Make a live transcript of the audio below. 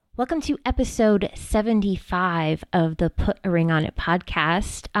Welcome to episode 75 of the Put a Ring on It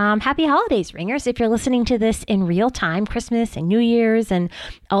podcast. Happy holidays, ringers. If you're listening to this in real time, Christmas and New Year's and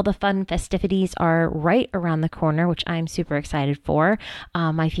all the fun festivities are right around the corner, which I'm super excited for.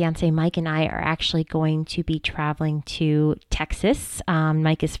 My fiance Mike and I are actually going to be traveling to Texas.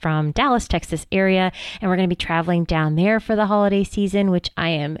 Mike is from Dallas, Texas area, and we're going to be traveling down there for the holiday season, which I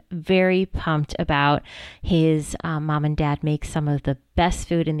am very pumped about. His mom and dad make some of the best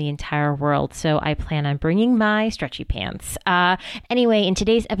food in the entire world, so I plan on bringing my stretchy pants. Anyway, in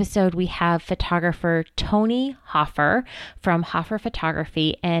today's episode, we have photographer Tony Hoffer from Hoffer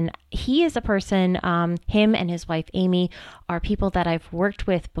Photography, and he is a person, him and his wife Amy are people that I've worked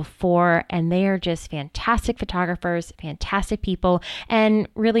with before, and they are just fantastic photographers, fantastic people, and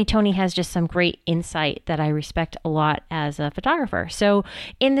really Tony has just some great insight that I respect a lot as a photographer. So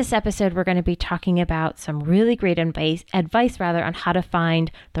in this episode, we're going to be talking about some really great advice on how to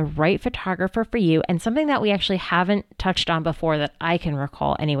find the right photographer for you, and something that we actually haven't touched on before that I can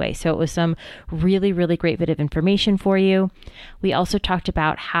recall anyway. So it was some really, really great bit of information for you. We also talked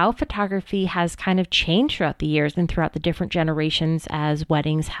about how photography has kind of changed throughout the years and throughout the different generations as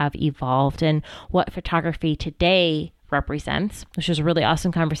weddings have evolved, and what photography today represents, which was a really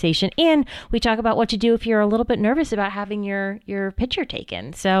awesome conversation. And we talk about what to do if you're a little bit nervous about having your picture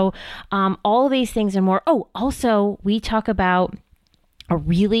taken. So all of these things and more. Oh, also we talk about a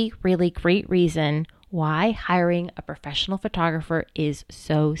really, really great reason why hiring a professional photographer is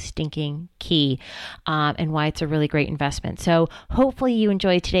so stinking key, and why it's a really great investment. So hopefully you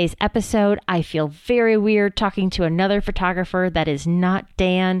enjoyed today's episode. I feel very weird talking to another photographer that is not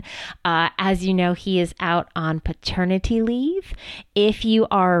Dan. As you know, he is out on paternity leave. If you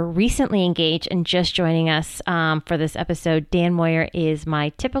are recently engaged and just joining us for this episode, Dan Moyer is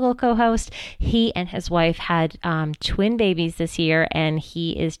my typical co-host. He and his wife had twin babies this year, and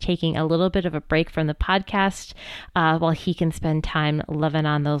he is taking a little bit of a break from the podcast while he can spend time loving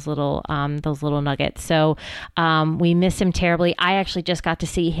on those little nuggets. So we miss him terribly. I actually just got to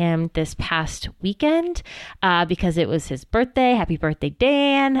see him this past weekend because it was his birthday. Happy birthday,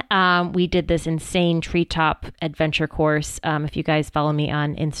 Dan. We did this insane treetop adventure course. If you guys follow me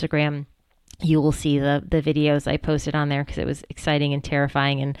on Instagram, you will see the videos I posted on there because it was exciting and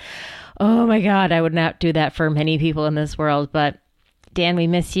terrifying. And oh my God, I would not do that for many people in this world. But Dan, we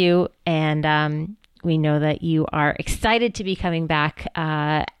miss you. And we know that you are excited to be coming back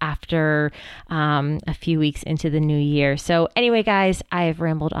after a few weeks into the new year. So anyway, guys, I've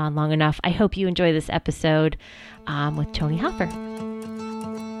rambled on long enough. I hope you enjoy this episode with Tony Hoffer.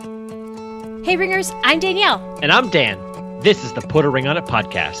 Hey, Ringers, I'm Danielle. And I'm Dan. This is the Put a Ring on It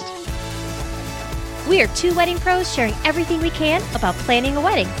podcast. We are two wedding pros sharing everything we can about planning a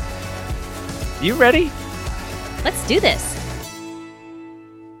wedding. You ready? Let's do this.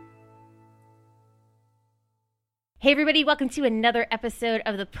 Hey everybody, welcome to another episode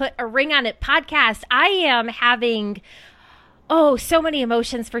of the Put a Ring on It podcast. I am having, so many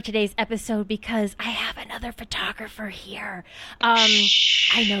emotions for today's episode because I have another photographer here.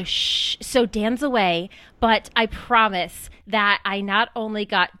 I know, so Dan's away, but I promise that I not only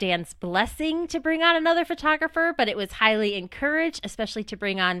got Dan's blessing to bring on another photographer, but it was highly encouraged, especially to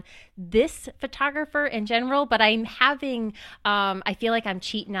bring on this photographer in general. But I'm having, I feel like I'm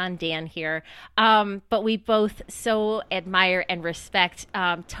cheating on Dan here. But we both so admire and respect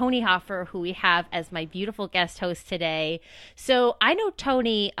Tony Hoffer, who we have as my beautiful guest host today. So I know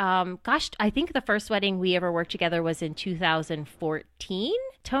Tony, I think the first wedding we ever worked together was in 2014.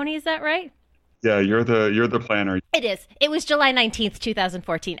 Tony, is that right? Yeah, you're the planner. It is. It was July 19th,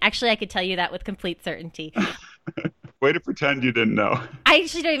 2014. Actually, I could tell you that with complete certainty. Way to pretend you didn't know. I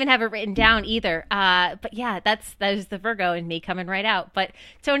actually don't even have it written down either. But yeah, that is the Virgo in me coming right out. But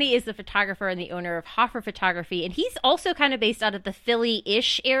Tony is the photographer and the owner of Hoffer Photography. And he's also kind of based out of the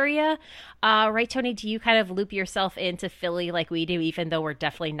Philly-ish area. Right, Tony? Do you kind of loop yourself into Philly like we do, even though we're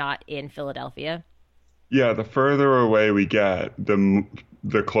definitely not in Philadelphia? Yeah, the further away we get,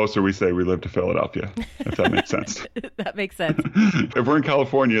 the closer we say we live to Philadelphia, if that makes sense. That makes sense. If we're in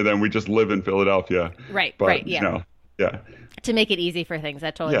California, then we just live in Philadelphia. Right, but, right, yeah. Yeah. To make it easy for things.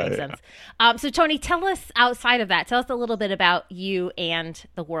 That totally makes sense. So, Tony, tell us outside of that, tell us a little bit about you and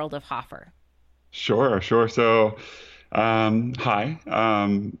the world of Hoffer. Sure. So, hi.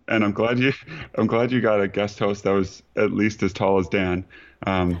 And I'm glad you got a guest host that was at least as tall as Dan.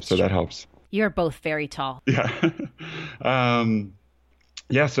 So that helps. You're both very tall. Yeah.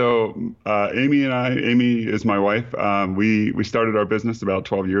 So Amy is my wife. We started our business about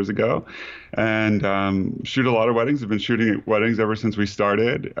 12 years ago and shoot a lot of weddings. We've been shooting weddings ever since we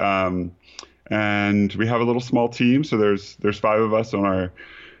started. And we have a little small team. So there's 5 of us on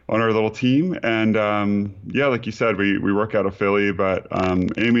on our little team. And yeah, like you said, we work out of Philly, but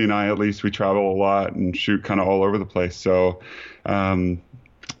Amy and I, at least, we travel a lot and shoot kind of all over the place. So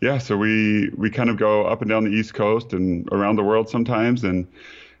yeah, so we kind of go up and down the East Coast and around the world sometimes, and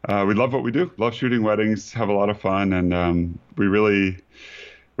we love what we do. Love shooting weddings, have a lot of fun, and we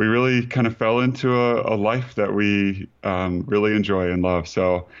really kind of fell into a life that we really enjoy and love.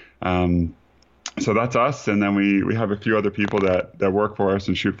 So so that's us, and then we have a few other people that work for us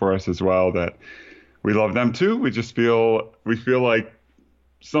and shoot for us as well that we love them too. We feel like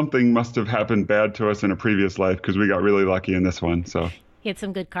something must have happened bad to us in a previous life because we got really lucky in this one. So You had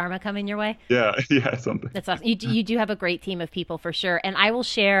some good karma coming your way. yeah, something. That's awesome. You do have a great team of people for sure. And I will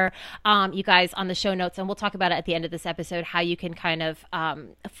share you guys on the show notes, and we'll talk about it at the end of this episode, how you can kind of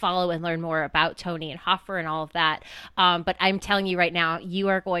follow and learn more about Tony and Hoffer and all of that. But I'm telling you right now, you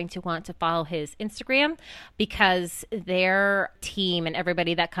are going to want to follow his Instagram because their team and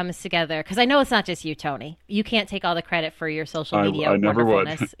everybody that comes together, because I know it's not just you, Tony. You can't take all the credit for your social media I never would.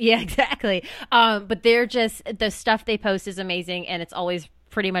 wonderfulness. Yeah, exactly. But they're just, the stuff they post is amazing, and it's always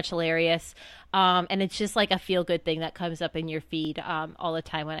pretty much hilarious. And it's just like a feel good thing that comes up in your feed all the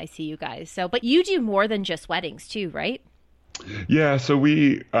time when I see you guys. So, but you do more than just weddings too, right? Yeah, so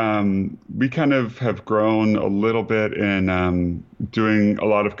we kind of have grown a little bit in doing a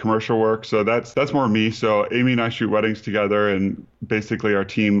lot of commercial work. So that's more me. So Amy and I shoot weddings together, and basically our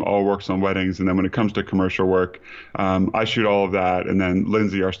team all works on weddings. And then when it comes to commercial work, I shoot all of that, and then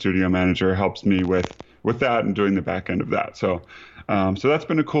Lindsay, our studio manager, helps me with that and doing the back end of that. So so that's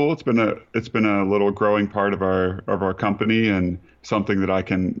been cool. It's been a little growing part of our company, and something that I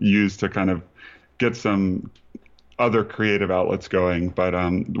can use to kind of get some other creative outlets going. But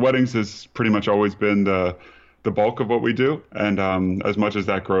weddings has pretty much always been the bulk of what we do, and as much as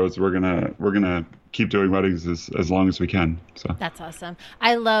that grows, we're gonna keep doing weddings as long as we can. So that's awesome.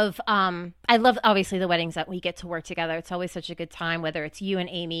 I love obviously the weddings that we get to work together. It's always such a good time, whether it's you and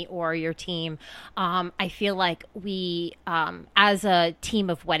Amy or your team. I feel like we, as a team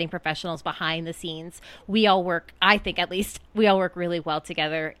of wedding professionals behind the scenes, we all work, I think at least, we all work really well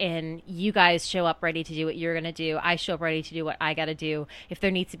together, and you guys show up ready to do what you're going to do. I show up ready to do what I got to do. If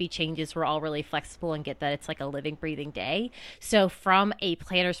there needs to be changes, we're all really flexible and get that it's like a living, breathing day. So from a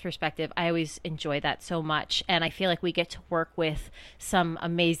planner's perspective, I always enjoy that so much, and I feel like we get to work with some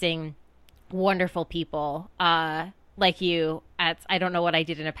amazing, wonderful people like you. I don't know what I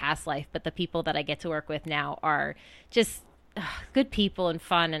did in a past life, but the people that I get to work with now are just good people and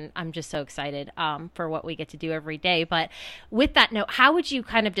fun, and I'm just so excited for what we get to do every day. But with that note, how would you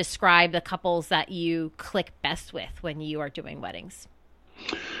kind of describe the couples that you click best with when you are doing weddings?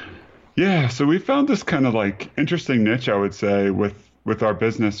 Yeah, so we found this kind of like interesting niche, I would say, with our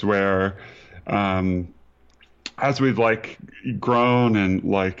business where as we've like grown and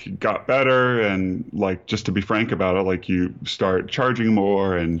like got better, and like, just to be frank about it, like you start charging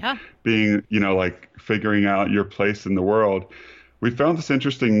more and being, like figuring out your place in the world, we found this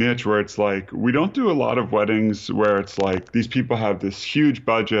interesting niche where it's like, we don't do a lot of weddings where it's like these people have this huge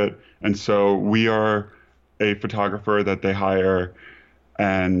budget, and so we are a photographer that they hire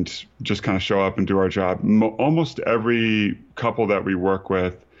and just kind of show up and do our job. Almost every couple that we work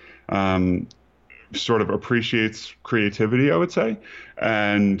with sort of appreciates creativity, I would say,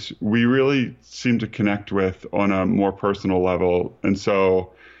 and we really seem to connect with on a more personal level. And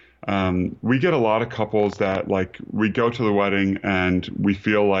so we get a lot of couples that like, we go to the wedding and we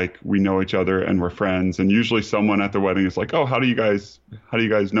feel like we know each other and we're friends, and usually someone at the wedding is like, oh, how do you guys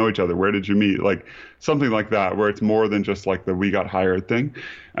know each other? Where did you meet? Like something like that, where it's more than just like the we got hired thing.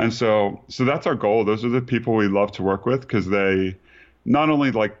 And so that's our goal. Those are the people we love to work with, because they not only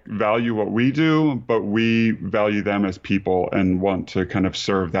like value what we do, but we value them as people and want to kind of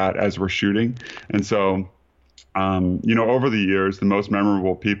serve that as we're shooting. And so, over the years, the most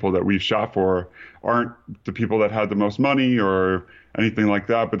memorable people that we've shot for aren't the people that had the most money or anything like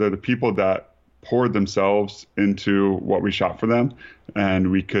that, but they're the people that poured themselves into what we shot for them, and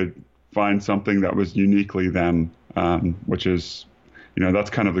we could find something that was uniquely them, which is,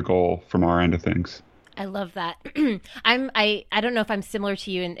 that's kind of the goal from our end of things. I love that. I don't know if I'm similar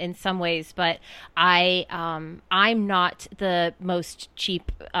to you in some ways, but I'm not the most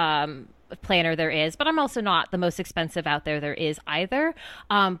cheap planner there is, but I'm also not the most expensive out there is either.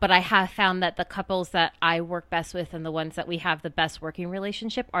 But I have found that the couples that I work best with and the ones that we have the best working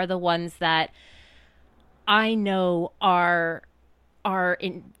relationship are the ones that I know are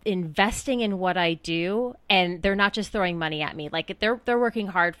investing in what I do, and they're not just throwing money at me. Like they're working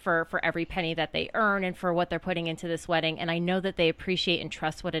hard for every penny that they earn and for what they're putting into this wedding. And I know that they appreciate and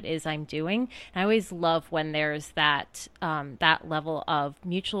trust what it is I'm doing. And I always love when there's that level of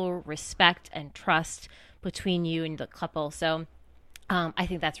mutual respect and trust between you and the couple. So I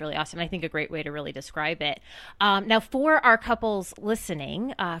think that's really awesome. I think a great way to really describe it. Now, for our couples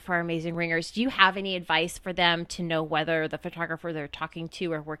listening, for our amazing ringers, do you have any advice for them to know whether the photographer they're talking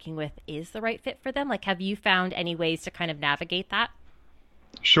to or working with is the right fit for them? Like, have you found any ways to kind of navigate that?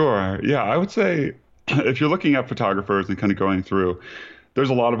 Sure. Yeah, I would say if you're looking at photographers and kind of going through, there's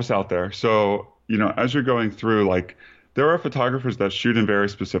a lot of us out there. So, as you're going through, like, there are photographers that shoot in very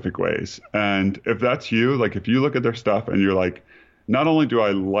specific ways. And if that's you, like, if you look at their stuff and you're like, not only do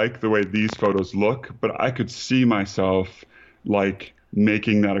I like the way these photos look, but I could see myself like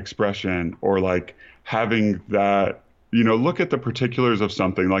making that expression or like having that, look at the particulars of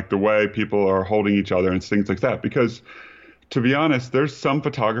something, like the way people are holding each other and things like that. Because to be honest, there's some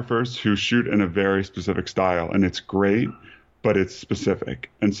photographers who shoot in a very specific style and it's great, but it's specific.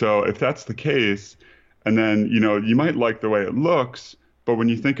 And so if that's the case, and then, you might like the way it looks, but when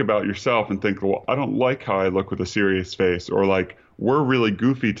you think about yourself and think, well, I don't like how I look with a serious face, or like, we're really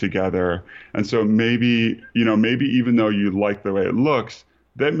goofy together. And so maybe even though you like the way it looks,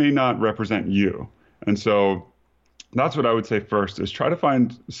 that may not represent you. And so that's what I would say first is try to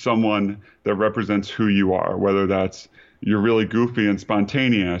find someone that represents who you are, whether that's you're really goofy and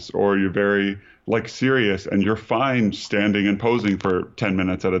spontaneous, or you're very like serious and you're fine standing and posing for 10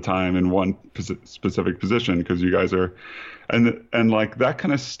 minutes at a time in one specific position because you guys are, and like that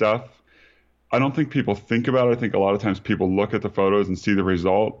kind of stuff. I don't think people think about it. I think a lot of times people look at the photos and see the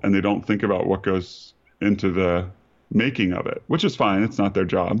result and they don't think about what goes into the making of it, which is fine. It's not their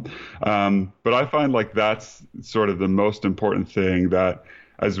job. But I find like that's sort of the most important thing, that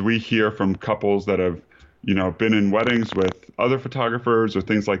as we hear from couples that have, been in weddings with other photographers or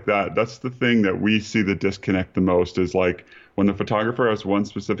things like that, that's the thing that we see the disconnect the most, is like when the photographer has one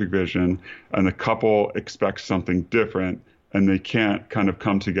specific vision and the couple expects something different, and they can't kind of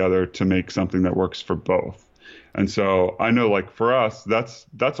come together to make something that works for both. And so I know, like, for us,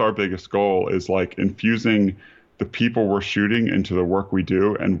 that's our biggest goal, is like infusing the people we're shooting into the work we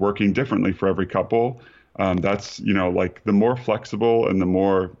do and working differently for every couple. That's, like the more flexible and the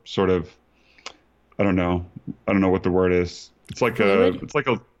more sort of, I don't know what the word is. It's like it's like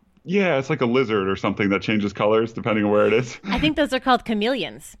a lizard or something that changes colors depending on where it is. I think those are called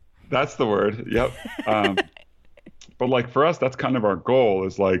chameleons. That's the word. Yep. But like for us, that's kind of our goal,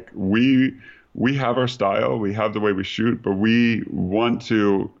 is like we have our style, we have the way we shoot, but we want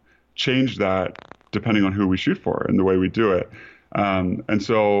to change that depending on who we shoot for and the way we do it. And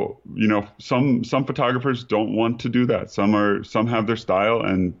so, some photographers don't want to do that. Some have their style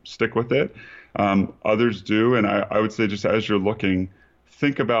and stick with it. Others do. And I would say, just as you're looking,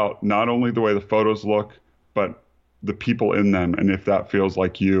 think about not only the way the photos look, but the people in them, and if that feels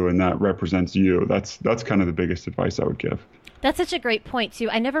like you and that represents you. That's kind of the biggest advice I would give. That's such a great point too.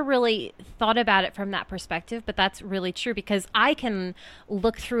 I never really thought about it from that perspective, but that's really true, because I can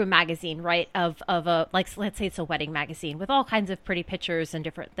look through a magazine, right, of a, like, let's say it's a wedding magazine with all kinds of pretty pictures and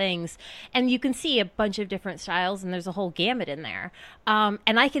different things, and you can see a bunch of different styles, and there's a whole gamut in there.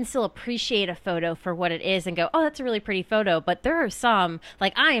 And I can still appreciate a photo for what it is and go, oh, that's a really pretty photo. But there are some,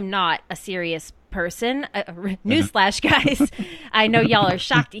 like, I am not a serious person. Newsflash, guys. I know y'all are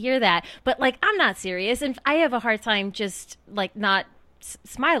shocked to hear that, but like, I'm not serious, and I have a hard time just like not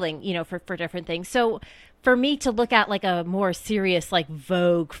smiling, for different things. So for me to look at like a more serious, like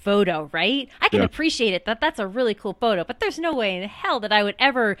Vogue photo, right? I can appreciate it, that's a really cool photo, but there's no way in hell that I would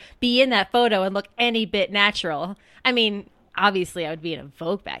ever be in that photo and look any bit natural. I mean, obviously I would be in a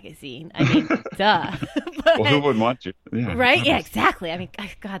Vogue magazine. I mean, duh. But, well, who wouldn't want you? Yeah. Right? Yeah, exactly. I mean,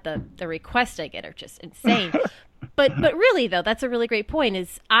 God, the requests I get are just insane. But really, though, that's a really great point,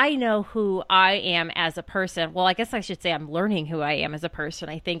 is I know who I am as a person. Well, I guess I should say I'm learning who I am as a person.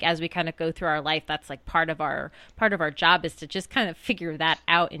 I think as we kind of go through our life, that's like part of our job, is to just kind of figure that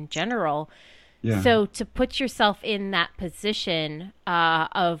out in general. Yeah. So to put yourself in that position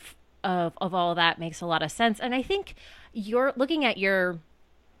of all that makes a lot of sense. And I think you're looking at your,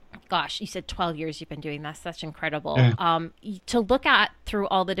 gosh, you said 12 years you've been doing this. That's incredible. Yeah. To look at through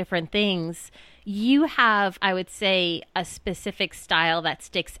all the different things, you have, I would say, a specific style that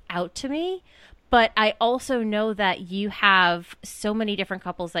sticks out to me. But I also know that you have so many different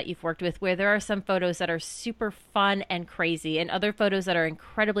couples that you've worked with, where there are some photos that are super fun and crazy, and other photos that are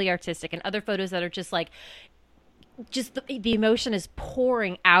incredibly artistic, and other photos that are just like just the emotion is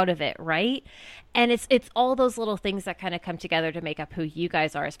pouring out of it, right? And it's all those little things that kind of come together to make up who you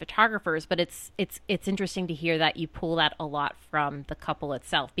guys are as photographers. But it's interesting to hear that you pull that a lot from the couple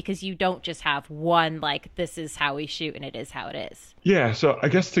itself, because you don't just have one, like, this is how we shoot and it is how it is. Yeah. So I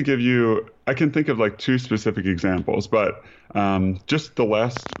guess to give you, I can think of like two specific examples, but just the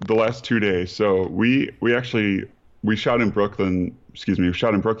last 2 days. So we shot in Brooklyn. We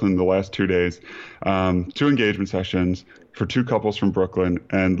shot in Brooklyn the last 2 days, 2 engagement sessions for 2 couples from Brooklyn,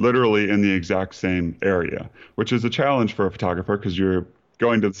 and literally in the exact same area, which is a challenge for a photographer because you're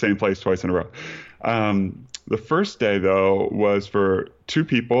going to the same place twice in a row. The first day, though, was for 2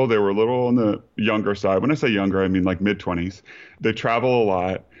 people. They were a little on the younger side. When I say younger, I mean like mid-20s. They travel a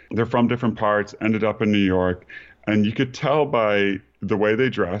lot. They're from different parts, ended up in New York. And you could tell by the way they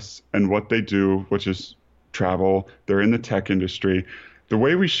dress and what they do, which is travel. They're in the tech industry. The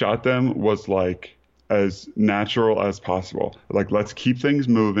way we shot them was like as natural as possible. Like, let's keep things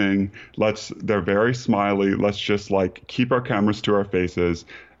moving. They're very smiley. Let's just like keep our cameras to our faces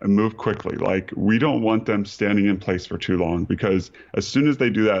and move quickly. Like, we don't want them standing in place for too long, because as soon as they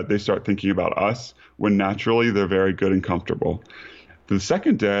do that, they start thinking about us, when naturally they're very good and comfortable. The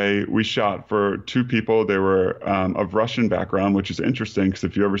second day, we shot for 2 people. They were of Russian background, which is interesting because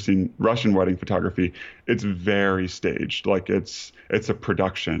if you've ever seen Russian wedding photography, it's very staged. Like, it's a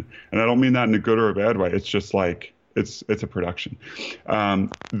production. And I don't mean that in a good or a bad way. It's just like it's a production.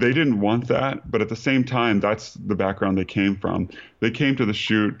 They didn't want that, but at the same time, that's the background they came from. They came to the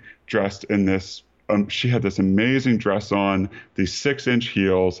shoot dressed in this. She had this amazing dress on, these 6-inch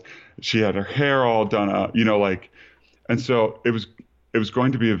heels. She had her hair all done up, and so it was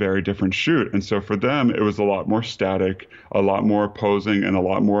going to be a very different shoot. And so for them, it was a lot more static, a lot more posing, and a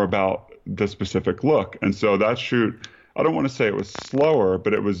lot more about the specific look. And so that shoot, I don't want to say it was slower,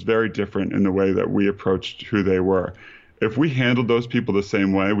 but it was very different in the way that we approached who they were. If we handled those people the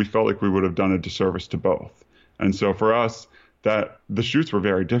same way, we felt like we would have done a disservice to both. And so for us, that the shoots were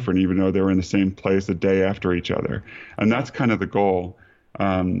very different, even though they were in the same place a day after each other. And that's kind of the goal.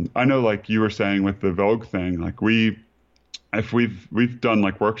 I know, like you were saying with the Vogue thing, like we've done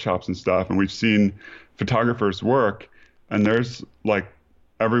like workshops and stuff, and we've seen photographers work, and there's like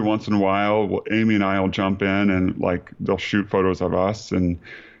every once in a while, Amy and I will jump in and like they'll shoot photos of us, and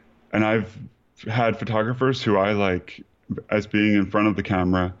I've had photographers who I like, as being in front of the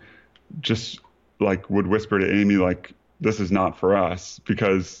camera, just like would whisper to Amy like, this is not for us,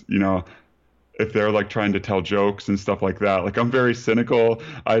 because if they're like trying to tell jokes and stuff like that, like I'm very cynical.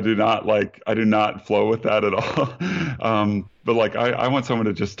 I do not flow with that at all. But like, I want someone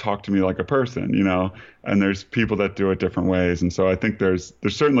to just talk to me like a person, and there's people that do it different ways. And so I think there's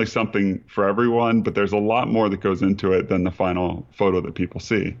certainly something for everyone, but there's a lot more that goes into it than the final photo that people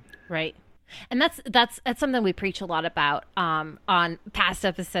see. Right. And that's something we preach a lot about on past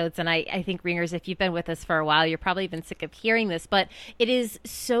episodes. And I think, Ringers, if you've been with us for a while, you're probably even sick of hearing this, but it is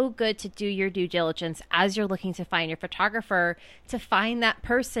so good to do your due diligence as you're looking to find your photographer, to find that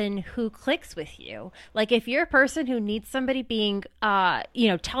person who clicks with you. Like, if you're a person who needs somebody being,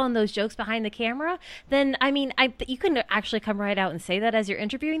 telling those jokes behind the camera, then, you can actually come right out and say that as you're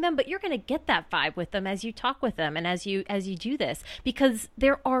interviewing them, but you're going to get that vibe with them as you talk with them and as you do this, because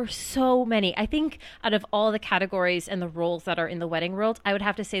there are so many. I think out of all the categories and the roles that are in the wedding world, I would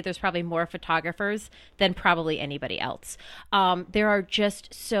have to say there's probably more photographers than probably anybody else. There are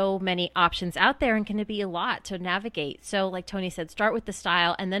just so many options out there, and can be a lot to navigate. So like Tony said, start with the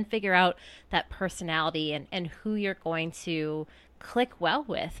style and then figure out that personality and who you're going to click well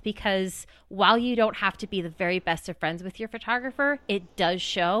with, because while you don't have to be the very best of friends with your photographer, it does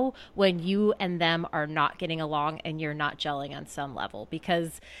show when you and them are not getting along and you're not gelling on some level,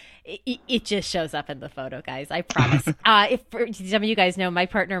 because it just shows up in the photo, guys. I promise. If some of you guys know, my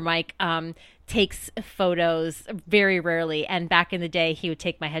partner Mike takes photos very rarely, and back in the day he would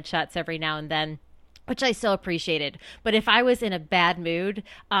take my headshots every now and then, which I still appreciated. But if I was in a bad mood,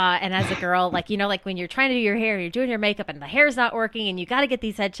 and as a girl, like when you're trying to do your hair, you're doing your makeup and the hair's not working and you got to get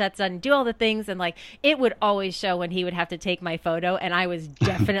these headshots done and do all the things, and like it would always show when he would have to take my photo, and I was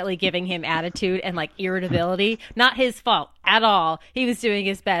definitely giving him attitude and like irritability. Not his fault at all. He was doing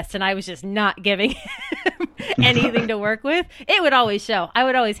his best and I was just not giving him anything to work with. It would always show. I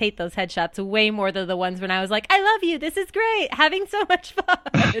would always hate those headshots way more than the ones when I was like, I love you, this is great, having so much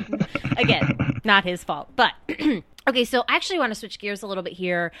fun. Again, not his fault. But Okay, so I actually want to switch gears a little bit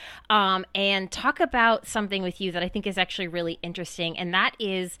here and talk about something with you that I think is actually really interesting, and that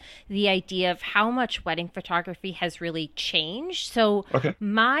is the idea of how much wedding photography has really changed. So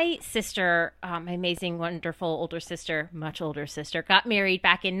my sister, my amazing, wonderful older sister, much older sister, got married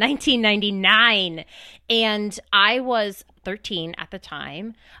back in 1999, and I was 13 at the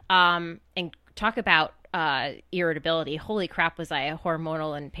time, and talk about irritability. Holy crap, was I a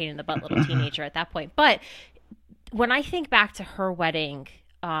hormonal and pain in the butt little teenager at that point. But when I think back to her wedding,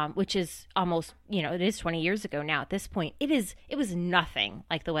 which is almost, it is 20 years ago now at this point, it was nothing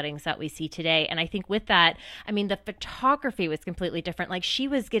like the weddings that we see today. And I think with that, I mean, the photography was completely different. Like, she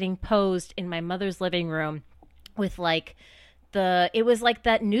was getting posed in my mother's living room with it was like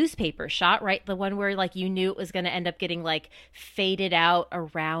that newspaper shot, right? The one where like you knew it was going to end up getting like faded out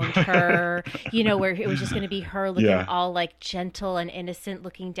around her, where it was just going to be her looking all like gentle and innocent,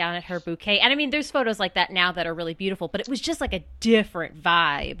 looking down at her bouquet. And I mean, there's photos like that now that are really beautiful, but it was just like a different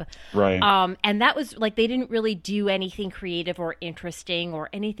vibe. Right. And that was like, they didn't really do anything creative or interesting or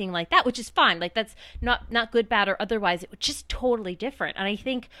anything like that, which is fine. Like, that's not good, bad, or otherwise. It was just totally different. And I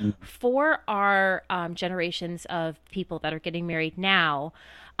think for our generations of people that are getting married now,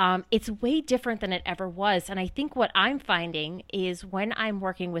 it's way different than it ever was. And I think what I'm finding is when I'm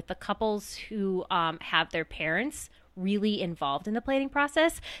working with the couples who have their parents really involved in the planning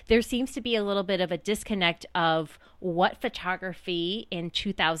process, there seems to be a little bit of a disconnect of what photography in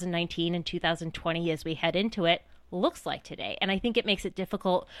 2019 and 2020 as we head into it looks like today. And I think it makes it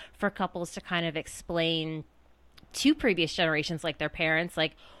difficult for couples to kind of explain to previous generations, like their parents,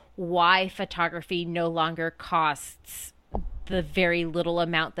 like why photography no longer costs the very little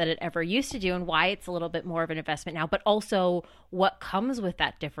amount that it ever used to do, and why it's a little bit more of an investment now, but also what comes with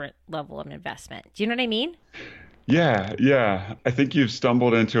that different level of investment. Do you know what I mean? Yeah. I think you've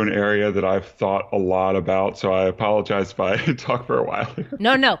stumbled into an area that I've thought a lot about, so I apologize if I talk for a while here.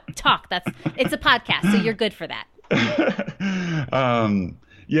 No, talk. It's a podcast, so you're good for that.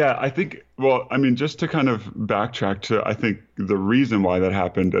 Yeah, I think, just to kind of backtrack to, I think the reason why that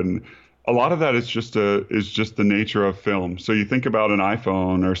happened, and a lot of that is just the nature of film. So you think about an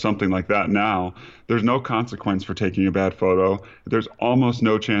iPhone or something like that now, there's no consequence for taking a bad photo. There's almost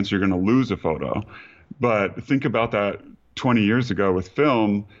no chance you're going to lose a photo. But think about that 20 years ago with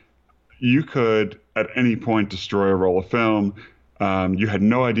film. You could at any point destroy a roll of film. You had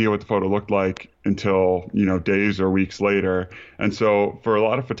no idea what the photo looked like until, days or weeks later. And so for a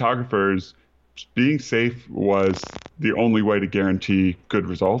lot of photographers, being safe was the only way to guarantee good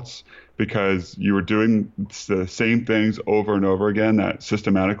results, because you were doing the same things over and over again that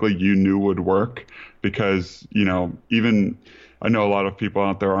systematically you knew would work. Because, even I know a lot of people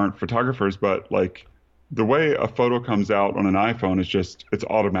out there aren't photographers, but like the way a photo comes out on an iPhone is it's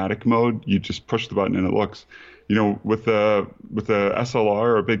automatic mode. You just push the button and it looks. With the SLR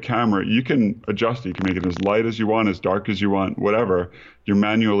or a big camera, you can adjust it. You can make it as light as you want, as dark as you want, whatever. You're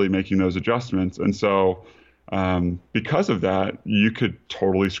manually making those adjustments. And so because of that, you could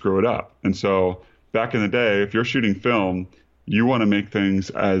totally screw it up. And so back in the day, if you're shooting film, you want to make things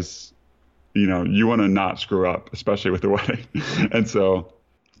as, you want to not screw up, especially with the wedding. And so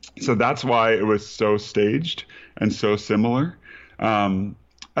that's why it was so staged and so similar.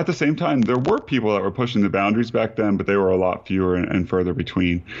 At the same time, there were people that were pushing the boundaries back then, but they were a lot fewer and further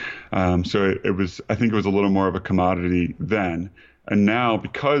between. So I think it was a little more of a commodity then. And now,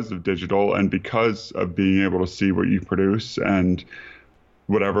 because of digital and because of being able to see what you produce and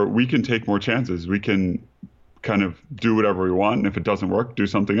whatever, we can take more chances. We can kind of do whatever we want. And if it doesn't work, do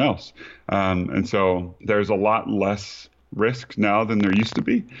something else. And so there's a lot less risk now than there used to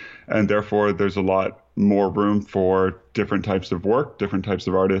be. And therefore, there's a lot more room for different types of work, different types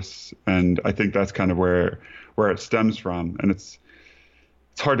of artists. And I think that's kind of where it stems from. And it's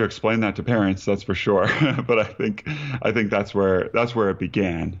hard to explain that to parents, that's for sure. But I think that's where it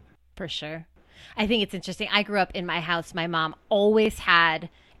began. For sure. I think it's interesting. I grew up in my house. My mom always had,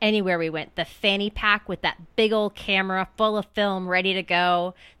 anywhere we went, the fanny pack with that big old camera full of film ready to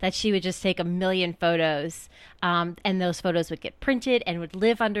go, that she would just take a million photos. And those photos would get printed and would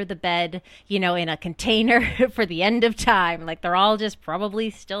live under the bed, in a container for the end of time. Like, they're all just probably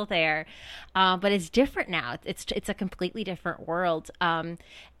still there. But it's different now. It's a completely different world. And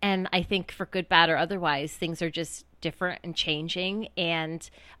I think for good, bad, or otherwise, things are just different and changing. And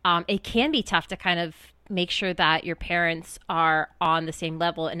it can be tough to kind of make sure that your parents are on the same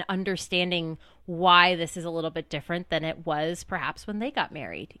level and understanding why this is a little bit different than it was perhaps when they got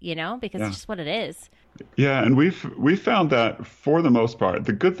married, because it's just what it is. Yeah. And we've found that for the most part,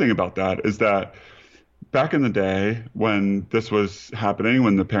 the good thing about that is that back in the day when this was happening,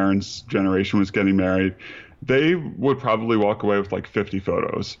 when the parents' generation was getting married, they would probably walk away with like 50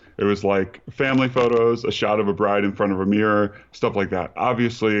 photos. It was like family photos, a shot of a bride in front of a mirror, stuff like that.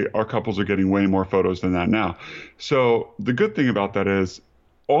 Obviously, our couples are getting way more photos than that now. So the good thing about that is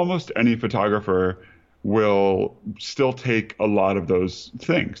almost any photographer will still take a lot of those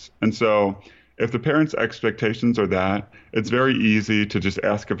things. And so if the parents' expectations are that, it's very easy to just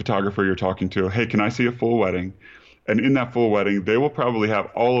ask a photographer you're talking to, hey, can I see a full wedding? And in that full wedding, they will probably have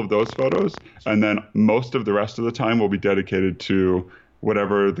all of those photos. And then most of the rest of the time will be dedicated to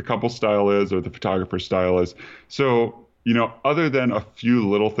whatever the couple style is or the photographer's style is. So, you know, other than a few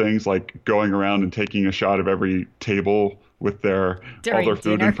little things like going around and taking a shot of every table with all their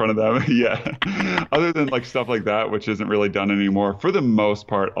food dinner in front of them. Yeah. Other than like stuff like that, which isn't really done anymore, for the most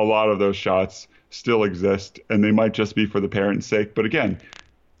part, a lot of those shots still exist and they might just be for the parents' sake. But again,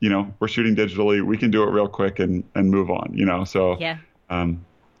 you know, we're shooting digitally. We can do it real quick and move on, you know? So, yeah.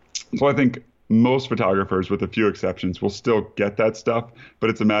 So I think most photographers, with a few exceptions, will still get that stuff, but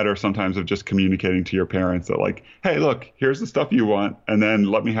it's a matter sometimes of just communicating to your parents that like, hey, look, here's the stuff you want. And then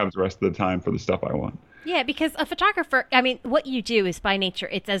let me have the rest of the time for the stuff I want. Yeah, because a photographer, I mean, what you do is by nature,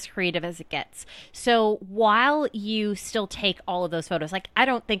 it's as creative as it gets. So while you still take all of those photos, like I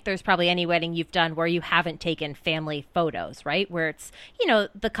don't think there's probably any wedding you've done where you haven't taken family photos, right? Where it's, you know,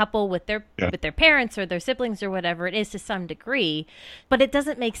 the couple with their parents or their siblings or whatever it is to some degree, but it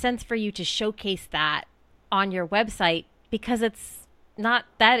doesn't make sense for you to showcase that on your website because it's not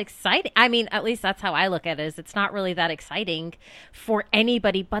that exciting. I mean, at least that's how I look at it, is it's not really that exciting for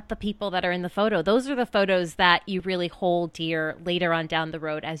anybody but the people that are in the photo. Those are the photos that you really hold dear later on down the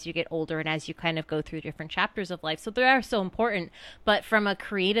road as you get older and as you kind of go through different chapters of life. So they are so important. But from a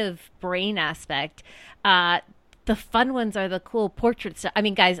creative brain aspect, the fun ones are the cool portraits. I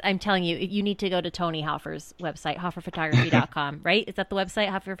mean, guys, I'm telling you, you need to go to Tony Hoffer's website, hofferphotography.com, right? Is that the website,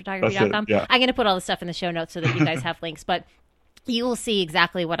 hofferphotography.com? Yeah. I'm going to put all the stuff in the show notes so that you guys have links. But you will see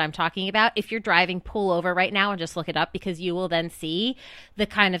exactly what I'm talking about. If you're driving, pull over right now and just look it up, because you will then see the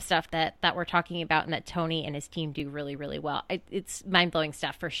kind of stuff that we're talking about and that Tony and his team do really, really well. It's mind-blowing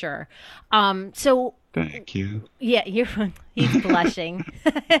stuff for sure. So thank you. Yeah, he's blushing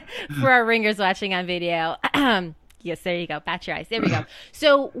for our ringers watching on video. Yes, there you go. Bat your eyes. There we go.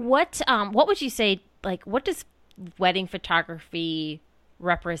 So what would you say, like, what does wedding photography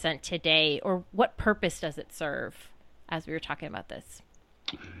represent today, or what purpose does it serve? As we were talking about this?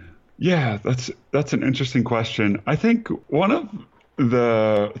 Yeah, that's an interesting question. I think one of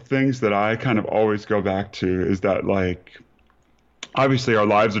the things that I kind of always go back to is that, like, obviously our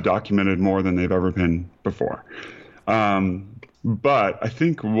lives are documented more than they've ever been before. But I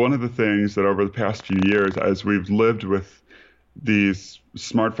think one of the things that over the past few years, as we've lived with these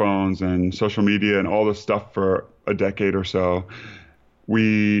smartphones and social media and all this stuff for a decade or so,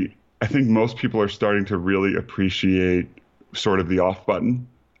 I think most people are starting to really appreciate sort of the off button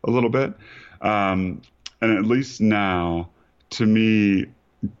a little bit. And at least now, to me,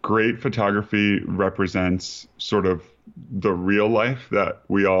 great photography represents sort of the real life that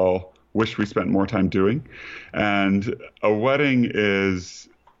we all wish we spent more time doing. And a wedding is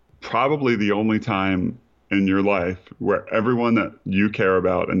probably the only time in your life where everyone that you care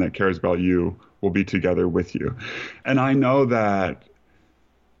about and that cares about you will be together with you. And I know that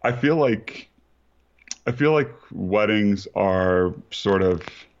I feel like weddings are sort of,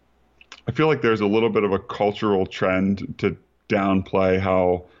 I feel like there's a little bit of a cultural trend to downplay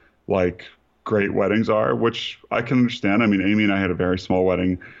how like great weddings are, which I can understand. I mean, Amy and I had a very small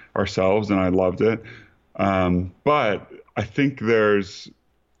wedding ourselves and I loved it. But I think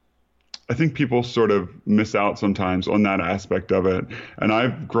people sort of miss out sometimes on that aspect of it. And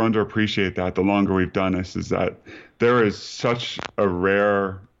I've grown to appreciate that the longer we've done this, is that there is such a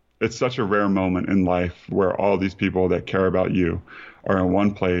rare moment in life where all these people that care about you are in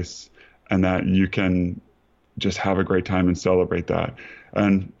one place and that you can just have a great time and celebrate that.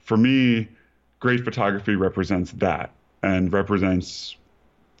 And for me, great photography represents that and represents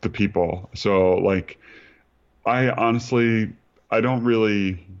the people. So like, I don't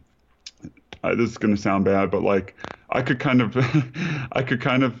really, this is going to sound bad, but like I could kind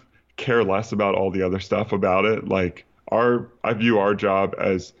of care less about all the other stuff about it. Like I view our job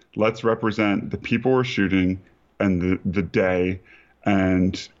as, let's represent the people we're shooting and the day.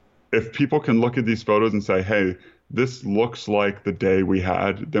 And if people can look at these photos and say, hey, this looks like the day we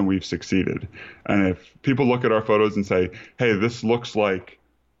had, then we've succeeded. And if people look at our photos and say, hey, this looks like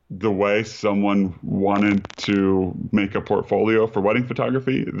the way someone wanted to make a portfolio for wedding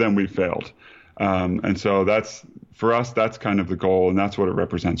photography, then we failed. And so for us, that's kind of the goal, and that's what it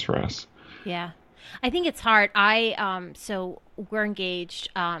represents for us. Yeah. I think it's hard. So we're engaged,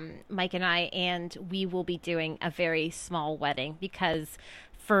 Mike and I, and we will be doing a very small wedding because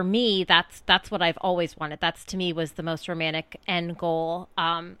for me, that's what I've always wanted. That's to me was the most romantic end goal.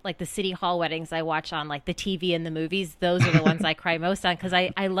 Like the city hall weddings I watch on like the TV and the movies, those are the ones I cry most on because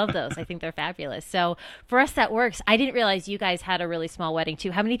I love those. I think they're fabulous. So for us, that works. I didn't realize you guys had a really small wedding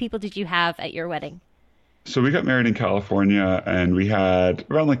too. How many people did you have at your wedding? So we got married in California and we had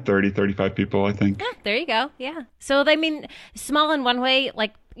around like 30, 35 people, I think. Yeah, there you go. Yeah. So, I mean, small in one way,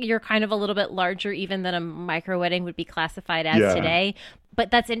 like you're kind of a little bit larger even than a micro wedding would be classified as today.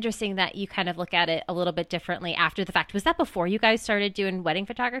 But that's interesting that you kind of look at it a little bit differently after the fact. Was that before you guys started doing wedding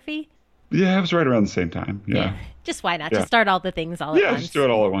photography? Yeah, it was right around the same time. Yeah. Just why not? Just start all the things all at once. Yeah, just do it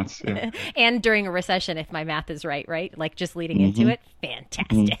all at once. Yeah. And during a recession, if my math is right? Like just leading into it.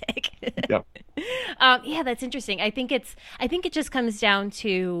 Fantastic. Yep. Yeah, that's interesting. I think it just comes down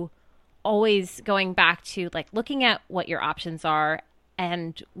to always going back to like looking at what your options are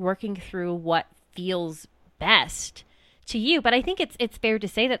and working through what feels best to you. But I think it's fair to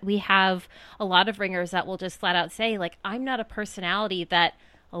say that we have a lot of ringers that will just flat out say like, I'm not a personality that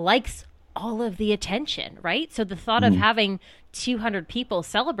likes all of the attention, right? So the thought of having 200 people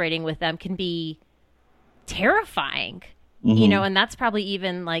celebrating with them can be terrifying, and that's probably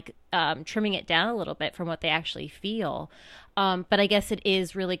even like trimming it down a little bit from what they actually feel. But I guess it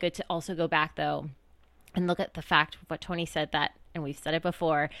is really good to also go back though and look at the fact of what Tony said, that, and we've said it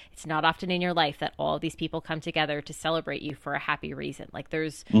before, it's not often in your life that all of these people come together to celebrate you for a happy reason. Like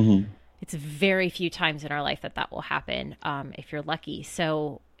there's, it's very few times in our life that will happen if you're lucky.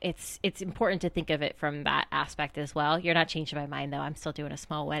 So it's important to think of it from that aspect as well. You're not changing my mind, though. I'm still doing a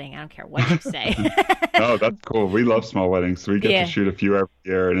small wedding. I don't care what you say. Oh, that's cool. We love small weddings. We get to shoot a few every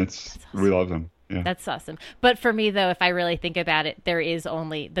year, and we love them. Yeah. That's awesome. But for me, though, if I really think about it, there is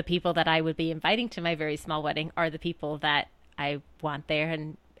only the people that I would be inviting to my very small wedding are the people that I want there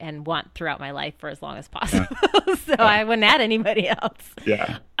and want throughout my life for as long as possible. So I wouldn't add anybody else.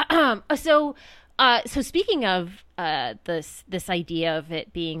 Yeah. So speaking of this idea of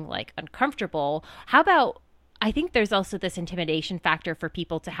it being like uncomfortable, how about, I think there's also this intimidation factor for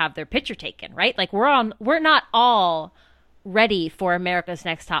people to have their picture taken, right? Like we're not all ready for America's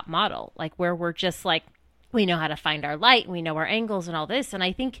Next Top Model, like where we're just like, we know how to find our light, we know our angles and all this. And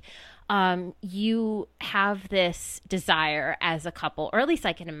I think you have this desire as a couple, or at least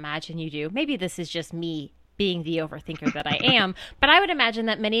I can imagine you do. Maybe this is just me being the overthinker that I am, but I would imagine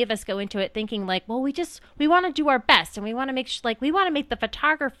that many of us go into it thinking like, well, we want to do our best, and we want to make the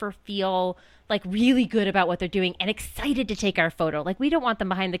photographer feel like really good about what they're doing and excited to take our photo. Like we don't want them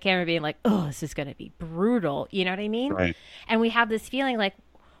behind the camera being like, oh, this is going to be brutal. You know what I mean? Right. And we have this feeling like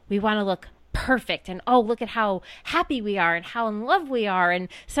we want to look perfect, and oh, look at how happy we are and how in love we are. And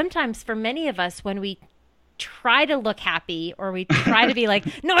sometimes for many of us, when we try to look happy or we try to be like,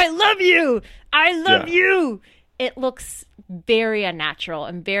 no, I love you, it looks very unnatural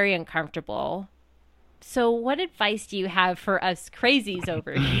and very uncomfortable. So what advice do you have for us crazies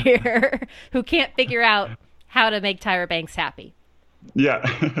over here who can't figure out how to make Tyra Banks happy? Yeah.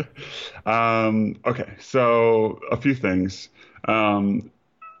 Okay, so a few things.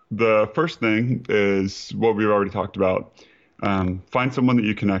 The first thing is what we've already talked about. Find someone that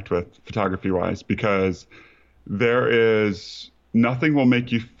you connect with photography wise, because there is nothing will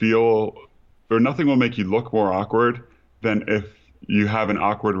make you feel, or nothing will make you look more awkward than if you have an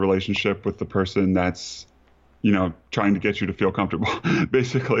awkward relationship with the person that's, trying to get you to feel comfortable.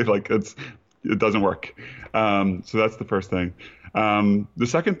 Basically, like it doesn't work. So that's the first thing. The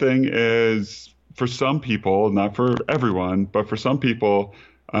second thing is, for some people, not for everyone, but for some people,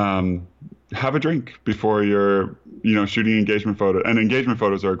 have a drink before you're, shooting engagement photo. And engagement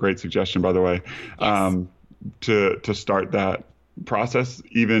photos are a great suggestion, by the way. Yes. To start that process.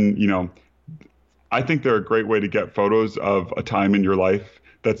 Even, I think they're a great way to get photos of a time in your life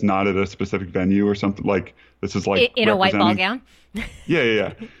that's not at a specific venue or something. Like this is like in a white ball gown.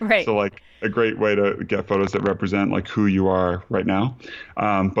 Yeah. Right. So like a great way to get photos that represent like who you are right now.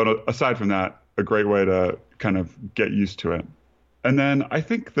 But aside from that, a great way to kind of get used to it. And then I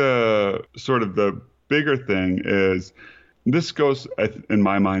think the bigger thing is, this goes in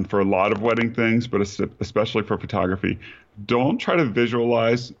my mind for a lot of wedding things, but especially for photography. Don't try to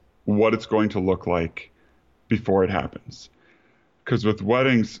visualize what it's going to look like before it happens. Because with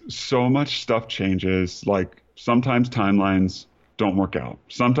weddings, so much stuff changes. Like sometimes timelines don't work out.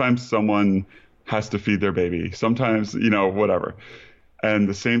 Sometimes someone has to feed their baby. Sometimes, whatever. And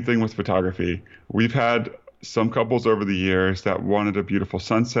the same thing with photography. We've had some couples over the years that wanted a beautiful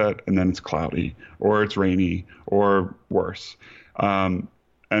sunset and then it's cloudy or it's rainy or worse. And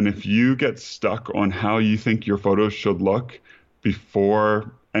And if you get stuck on how you think your photos should look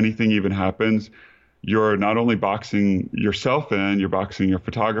before anything even happens, you're not only boxing yourself in, you're boxing your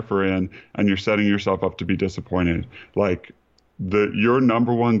photographer in, and you're setting yourself up to be disappointed. Like your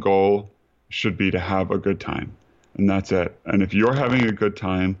number one goal should be to have a good time, and that's it. And if you're having a good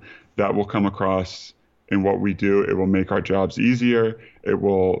time, that will come across in what we do. It will make our jobs easier. It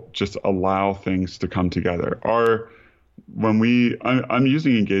will just allow things to come together. I'm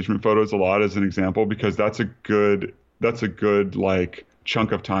using engagement photos a lot as an example because that's a good like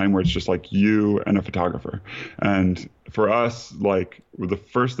chunk of time where it's just like you and a photographer. And for us, like the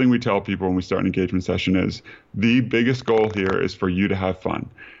first thing we tell people when we start an engagement session is the biggest goal here is for you to have fun.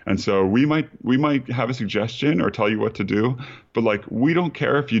 And so we might have a suggestion or tell you what to do, but like we don't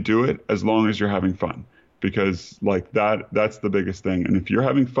care if you do it as long as you're having fun, because like that's the biggest thing. And if you're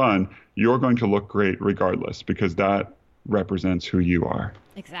having fun, you're going to look great regardless, because that represents who you are.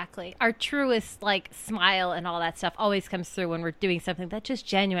 Exactly. Our truest like smile and all that stuff always comes through when we're doing something that just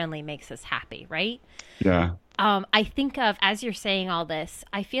genuinely makes us happy, right? Yeah. I think of, as you're saying all this,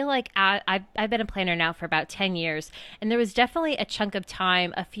 I feel like I've been a planner now for about 10 years, and there was definitely a chunk of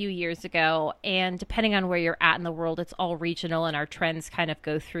time a few years ago, and depending on where you're at in the world, it's all regional, and our trends kind of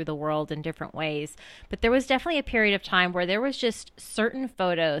go through the world in different ways. But there was definitely a period of time where there was just certain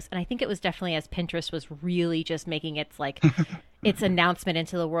photos, and I think it was definitely as Pinterest was really just making its like its announcement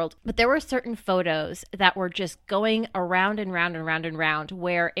into the world. But there were certain photos that were just going around and round and round and round,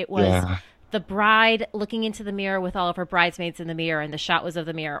 where it was the bride looking into the mirror with all of her bridesmaids in the mirror, and the shot was of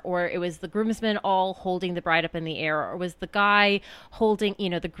the mirror, or it was the groomsmen all holding the bride up in the air, or it was the guy holding,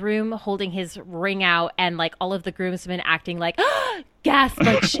 the groom holding his ring out, and like all of the groomsmen acting like gasp,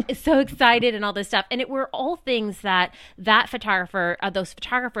 like so excited and all this stuff. And it were all things that those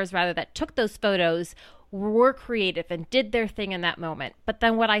photographers rather, that took those photos were creative and did their thing in that moment. But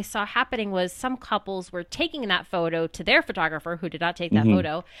then what I saw happening was some couples were taking that photo to their photographer, who did not take that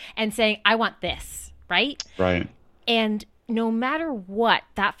photo, and saying, I want this, right? Right. And no matter what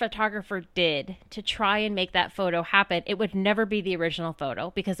that photographer did to try and make that photo happen, it would never be the original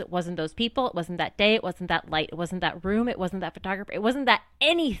photo, because it wasn't those people, it wasn't that day, it wasn't that light, it wasn't that room, it wasn't that photographer, it wasn't that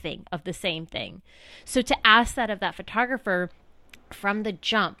anything of the same thing. So to ask that of that photographer, from the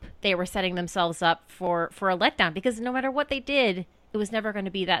jump, they were setting themselves up for a letdown, because no matter what they did, it was never going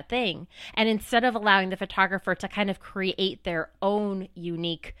to be that thing. And instead of allowing the photographer to kind of create their own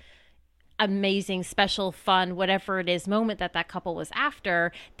unique, amazing, special, fun, whatever it is moment that couple was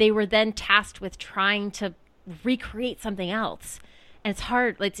after, they were then tasked with trying to recreate something else. And it's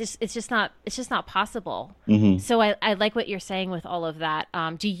hard. It's just not possible. So I like what you're saying with all of that.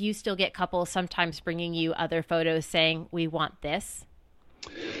 Do you still get couples sometimes bringing you other photos saying, we want this?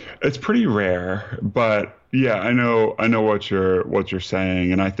 It's pretty rare, but yeah, I know what you're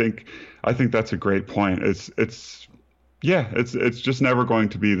saying. And I think that's a great point. It's just never going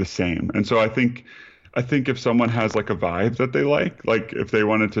to be the same. And so I think if someone has like a vibe that they like if they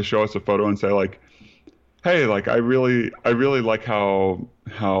wanted to show us a photo and say like, hey, like I really like how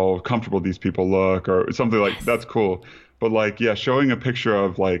comfortable these people look, or something like that's cool. But like, yeah, showing a picture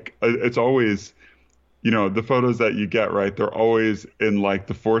of like, it's always, the photos that you get, right, they're always in like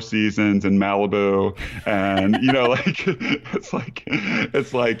the Four Seasons in Malibu, and like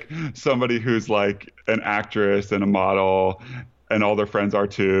it's like somebody who's like an actress and a model, and all their friends are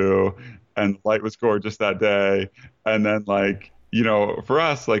too, and the light was gorgeous that day. And then like, for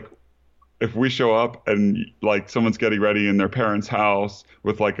us, like, if we show up and like someone's getting ready in their parents' house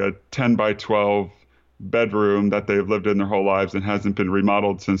with like a 10 by 12 bedroom that they've lived in their whole lives and hasn't been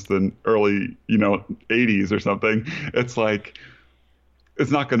remodeled since the early, 80s or something, it's like,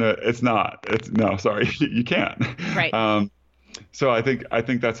 no, sorry, you can't. Right. So I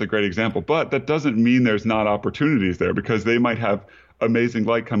think that's a great example, but that doesn't mean there's not opportunities there, because they might have amazing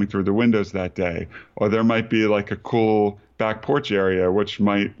light coming through the windows that day, or there might be like a cool back porch area which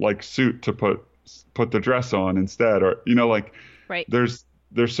might like suit to put the dress on instead, or right.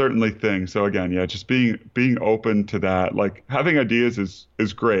 There's certainly things. So again, yeah, just being open to that. Like having ideas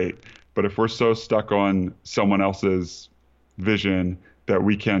is great, but if we're so stuck on someone else's vision that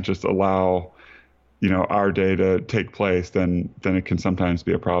we can't just allow our day to take place, then it can sometimes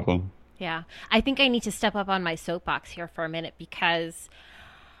be a problem. Yeah. I think I need to step up on my soapbox here for a minute, because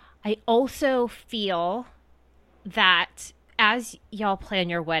I also feel that as y'all plan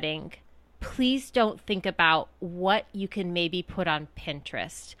your wedding, please don't think about what you can maybe put on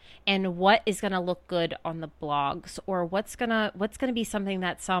Pinterest and what is going to look good on the blogs, or what's going to be something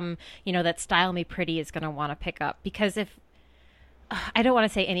that that Style Me Pretty is going to want to pick up. Because if I don't want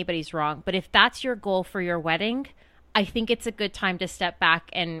to say anybody's wrong, but if that's your goal for your wedding, I think it's a good time to step back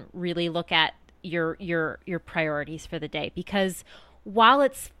and really look at your priorities for the day, because while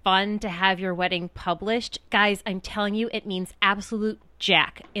it's fun to have your wedding published, guys, I'm telling you, it means absolute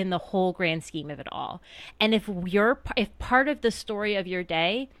jack in the whole grand scheme of it all. And if part of the story of your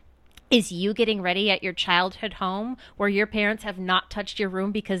day is you getting ready at your childhood home where your parents have not touched your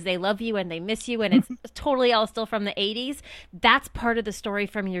room because they love you and they miss you and it's totally all still from the 80s, that's part of the story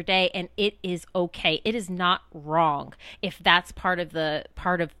from your day, and it is okay. It is not wrong if that's part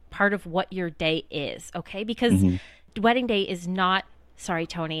of what your day is, okay? Because wedding day is not, sorry,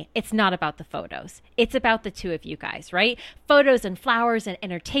 Tony, it's not about the photos. It's about the two of you guys, right? Photos and flowers and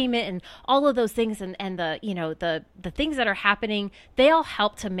entertainment and all of those things and the, the things that are happening, they all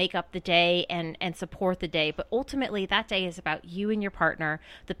help to make up the day and support the day. But ultimately, that day is about you and your partner,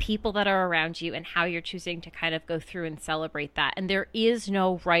 the people that are around you, and how you're choosing to kind of go through and celebrate that. And there is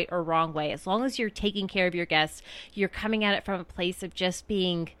no right or wrong way. As long as you're taking care of your guests, you're coming at it from a place of just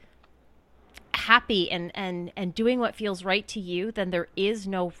being happy and doing what feels right to you, then there is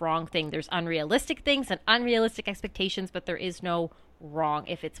no wrong thing. There's unrealistic things and unrealistic expectations, but there is no wrong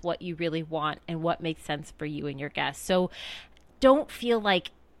if it's what you really want and what makes sense for you and your guests. So don't feel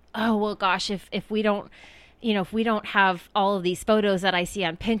like, oh, well, gosh, if we don't, if we don't have all of these photos that I see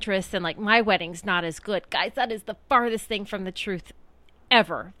on Pinterest and like my wedding's not as good. Guys, that is the farthest thing from the truth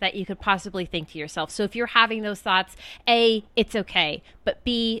ever that you could possibly think to yourself. So if you're having those thoughts, A, it's okay, but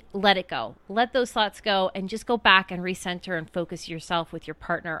B, let it go. Let those thoughts go and just go back and recenter and focus yourself with your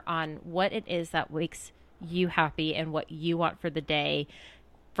partner on what it is that makes you happy and what you want for the day,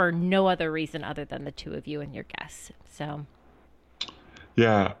 for no other reason other than the two of you and your guests. So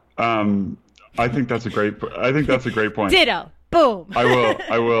yeah, I think that's a great point. Ditto. Boom.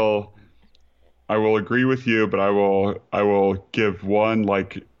 I will agree with you, but I will give one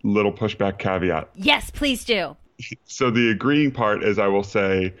little pushback caveat. Yes, please do. So the agreeing part is, I will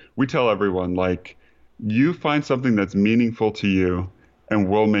say, we tell everyone, you find something that's meaningful to you and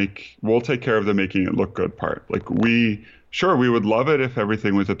we'll take care of the making it look good part. We would love it if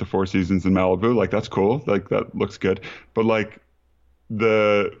everything was at the Four Seasons in Malibu. That's cool. That looks good. But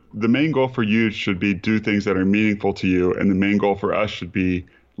the main goal for you should be do things that are meaningful to you. And the main goal for us should be,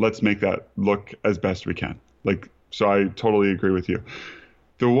 let's make that look as best we can. So I totally agree with you.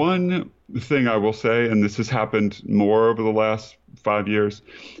 The one thing I will say, and this has happened more over the last 5 years,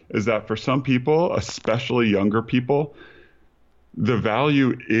 is that for some people, especially younger people, the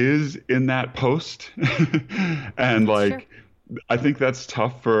value is in that post. And sure. I think that's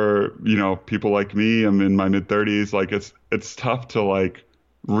tough for, people like me. I'm in my mid 30s. It's tough to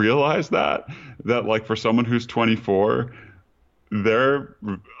realize that for someone who's 24,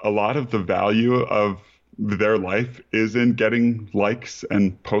 a lot of the value of their life is in getting likes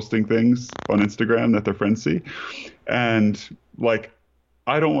and posting things on Instagram that their friends see. And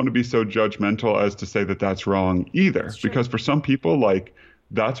I don't want to be so judgmental as to say that that's wrong either, because for some people,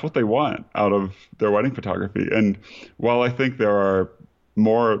 that's what they want out of their wedding photography. And while I think there are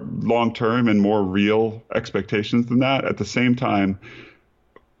more long-term and more real expectations than that, at the same time,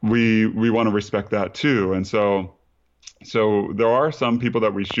 we want to respect that too. And so there are some people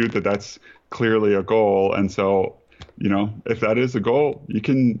that we shoot that's clearly a goal. And so, if that is a goal, you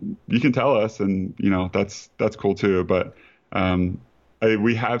can tell us, and, that's cool too. But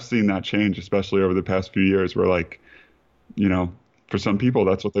we have seen that change, especially over the past few years, where for some people,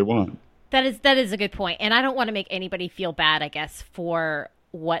 that's what they want. That is a good point. And I don't want to make anybody feel bad, I guess, for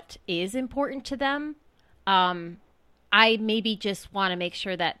what is important to them. I maybe just want to make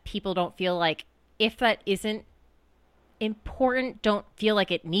sure that people don't feel like if that isn't important, don't feel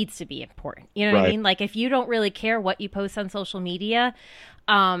like it needs to be important. You know what I mean? If you don't really care what you post on social media,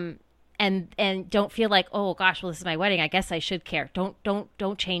 and don't feel like, oh gosh, well, this is my wedding, I guess I should care.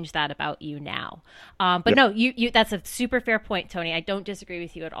 Don't change that about you now. But no, you that's a super fair point, Tony. I don't disagree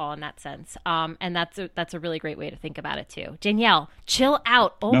with you at all in that sense. And that's a really great way to think about it too. Danielle, chill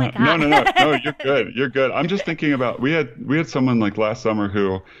out. Oh my God. No, you're good. You're good. I'm just thinking about, we had someone last summer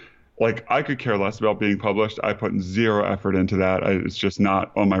who, I could care less about being published. I put zero effort into that. It's just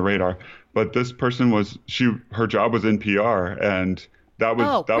not on my radar. But this person her job was in PR, and that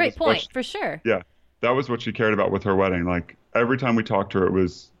was great point, for sure. Yeah, that was what she cared about with her wedding. Every time we talked to her, it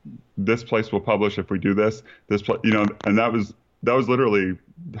was, this place will publish if we do this place, and that was literally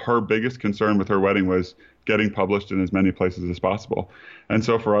her biggest concern with her wedding, was getting published in as many places as possible. And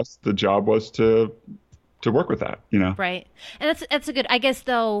so for us, the job was to work with that, Right. And that's a good, I guess,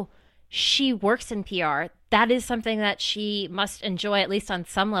 though, she works in PR. That is something that she must enjoy, at least on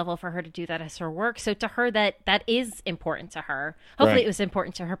some level, for her to do that as her work. So to her, that is important to her. Hopefully it was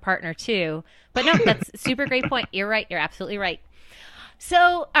important to her partner too. But no, that's a super great point. You're right. You're absolutely right. So,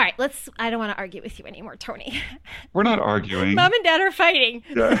 all right, I don't want to argue with you anymore, Tony. We're not arguing. Mom and Dad are fighting.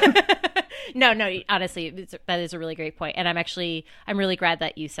 Yeah. No, honestly, that is a really great point. And I'm really glad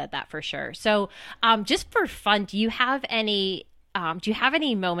that you said that for sure. So just for fun, do you have any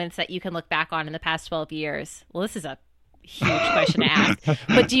moments that you can look back on in the past 12 years? Well, this is a huge question to ask,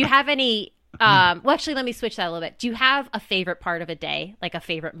 but do you have any, well, actually, let me switch that a little bit. Do you have a favorite part of a day, like a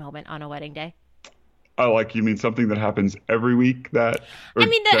favorite moment on a wedding day? Oh, like you mean something that happens every week I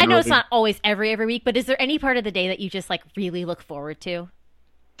know it's not always every week, but is there any part of the day that you just like really look forward to?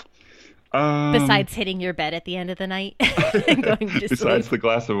 Besides hitting your bed at the end of the night and going to besides sleep? the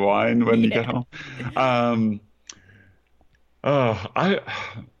glass of wine when you get home.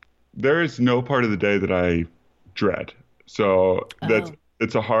 There is no part of the day that I dread. So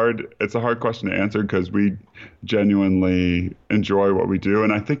it's a hard question to answer because we genuinely enjoy what we do.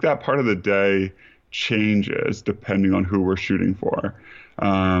 And I think that part of the day changes depending on who we're shooting for. But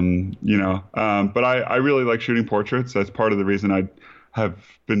I really like shooting portraits. That's part of the reason I have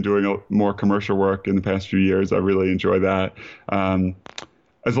been doing more commercial work in the past few years. I really enjoy that.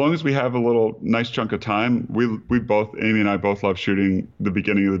 As long as we have a little nice chunk of time, we both, Amy and I both love shooting the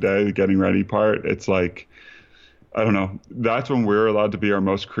beginning of the day, the getting ready part. It's like, I don't know, that's when we're allowed to be our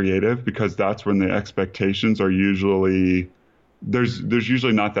most creative because that's when the expectations are usually, there's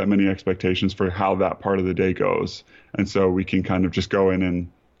usually not that many expectations for how that part of the day goes. And so we can kind of just go in and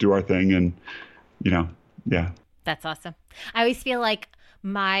do our thing and, yeah. That's awesome. I always feel like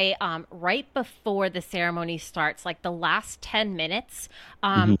my right before the ceremony starts, like the last 10 minutes,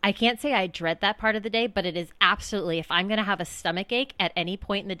 I can't say I dread that part of the day, but it is absolutely, if I'm going to have a stomach ache at any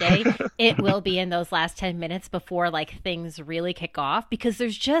point in the day, it will be in those last 10 minutes before like things really kick off, because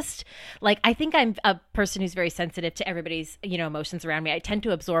there's just like, I think I'm a person who's very sensitive to everybody's, emotions around me. I tend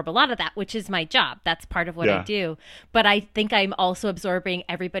to absorb a lot of that, which is my job. That's part of what I do. But I think I'm also absorbing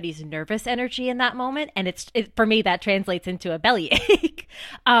everybody's nervous energy in that moment. And for me, that translates into a bellyache.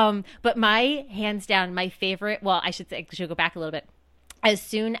 But my hands down, my favorite, well, I should go back a little bit. As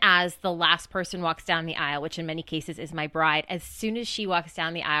soon as the last person walks down the aisle, which in many cases is my bride, as soon as she walks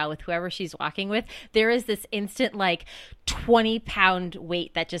down the aisle with whoever she's walking with, there is this instant like 20-pound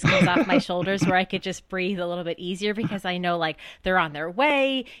weight that just comes off my shoulders where I could just breathe a little bit easier because I know like they're on their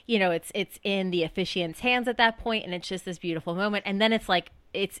way, it's in the officiant's hands at that point, and it's just this beautiful moment. And then it's like,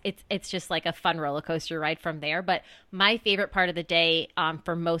 it's just like a fun roller coaster ride from there. But my favorite part of the day,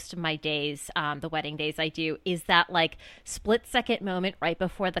 for most of my days, the wedding days I do, is that like split second moment right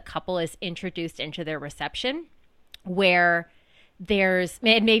before the couple is introduced into their reception, where and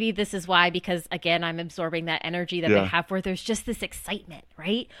maybe this is why, because again, I'm absorbing that energy that they have, where there's just this excitement,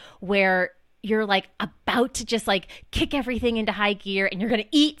 right? Where you're like about to just like kick everything into high gear and you're going to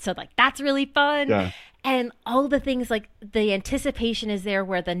eat. So like, that's really fun. Yeah. And all the things, like the anticipation is there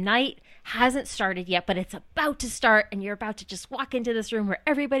where the night hasn't started yet, but it's about to start and you're about to just walk into this room where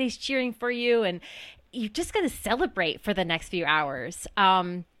everybody's cheering for you and you're just going to celebrate for the next few hours.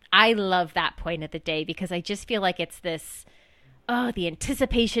 I love that point of the day because I just feel like it's this, the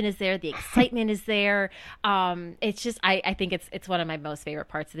anticipation is there. The excitement is there. It's just, I think it's one of my most favorite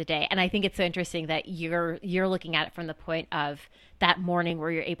parts of the day. And I think it's so interesting that you're looking at it from the point of that morning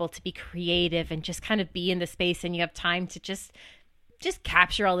where you're able to be creative and just kind of be in the space and you have time to just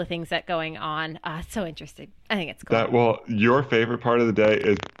capture all the things that going on. It's so interesting. I think it's cool. Your favorite part of the day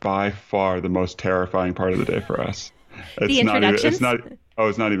is by far the most terrifying part of the day for us. The introductions?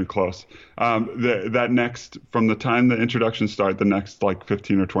 It's not even close. That next, from the time the introductions start, the next like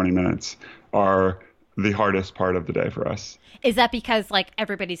 15 or 20 minutes are the hardest part of the day for us. Is that because like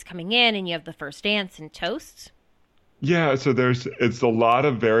everybody's coming in and you have the first dance and toasts? Yeah, so it's a lot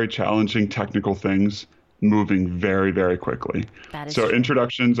of very challenging technical things moving very, very quickly. That is so true.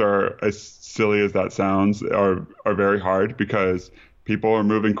 Introductions are, as silly as that sounds, are very hard because people are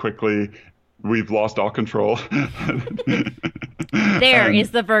moving quickly. We've lost all control. There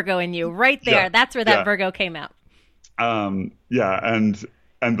is the Virgo in you right there. Yeah, that's where that Virgo came out. And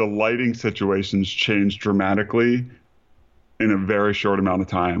the lighting situations change dramatically in a very short amount of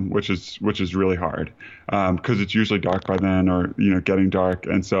time, which is really hard because it's usually dark by then, or getting dark,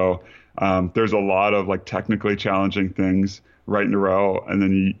 and so there's a lot of like technically challenging things right in a row, and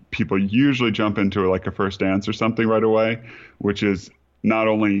then people usually jump into like a first dance or something right away, which is not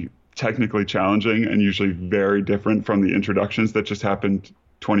only technically challenging and usually very different from the introductions that just happened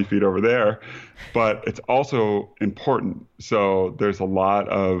 20 feet over there, but it's also important. So there's a lot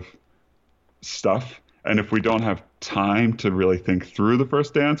of stuff. And if we don't have time to really think through the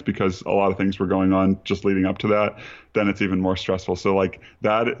first dance, because a lot of things were going on just leading up to that, then it's even more stressful. So like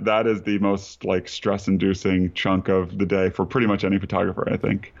that is the most like stress inducing chunk of the day for pretty much any photographer, I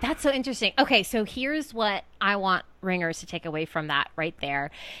think. That's so interesting. Okay, so here's what I want ringers to take away from that right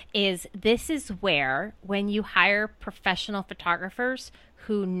there is this is where when you hire professional photographers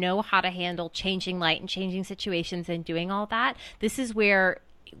who know how to handle changing light and changing situations and doing all that, this is where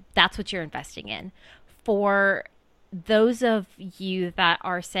that's what you're investing in. For those of you that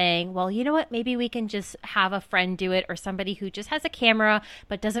are saying, well, you know what, maybe we can just have a friend do it or somebody who just has a camera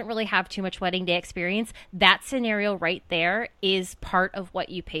but doesn't really have too much wedding day experience, that scenario right there is part of what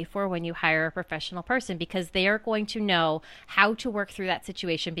you pay for when you hire a professional person, because they are going to know how to work through that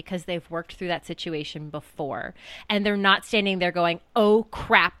situation because they've worked through that situation before. And they're not standing there going, oh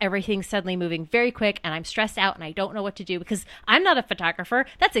crap, everything's suddenly moving very quick and I'm stressed out and I don't know what to do, because I'm not a photographer.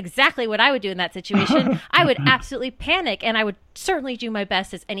 That's exactly what I would do in that situation. I would absolutely panic, and I would certainly do my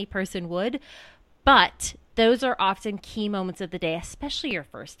best as any person would, but those are often key moments of the day, especially your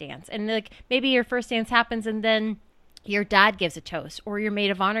first dance. And like maybe your first dance happens and then your dad gives a toast, or your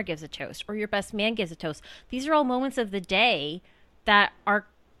maid of honor gives a toast, or your best man gives a toast. These are all moments of the day that are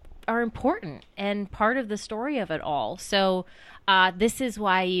important and part of the story of it all. So this is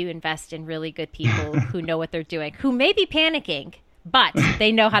why you invest in really good people who know what they're doing, who may be panicking, but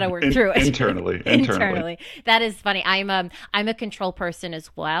they know how to work through it. Internally. That is funny. I'm a control person as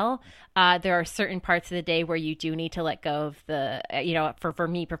well. There are certain parts of the day where you do need to let go of the, for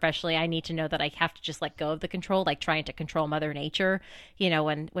me professionally, I need to know that I have to just let go of the control, like trying to control Mother Nature,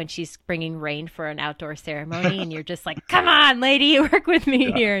 when she's bringing rain for an outdoor ceremony and you're just like, come on, lady, work with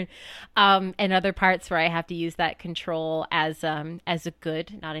me here. And other parts where I have to use that control as a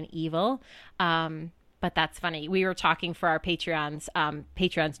good, not an evil. But that's funny. We were talking for our Patreons.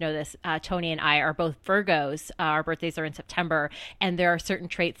 Patreons know this. Tony and I are both Virgos. Our birthdays are in September. And there are certain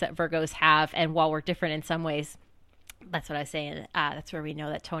traits that Virgos have. And while we're different in some ways, that's what I was saying. That's where we know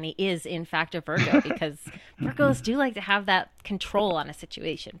that Tony is, in fact, a Virgo. Because Virgos do like to have that control on a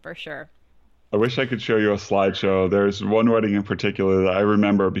situation, for sure. I wish I could show you a slideshow. There's one wedding in particular that I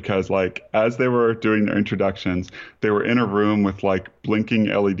remember because, like, as they were doing their introductions, they were in a room with like blinking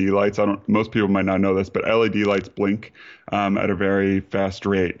LED lights. Most people might not know this, but LED lights blink at a very fast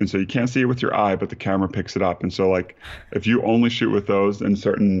rate, and so you can't see it with your eye, but the camera picks it up. And so, like, if you only shoot with those in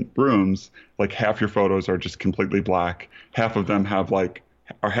certain rooms, like half your photos are just completely black. Half of them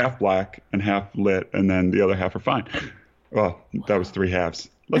are half black and half lit, and then the other half are fine. Well, that was three halves.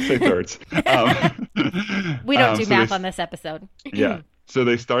 Let's say thirds. We don't do math on this episode. Yeah. So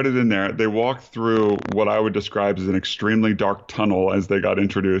they started in there. They walked through what I would describe as an extremely dark tunnel as they got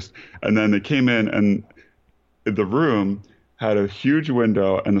introduced. And then they came in, and the room had a huge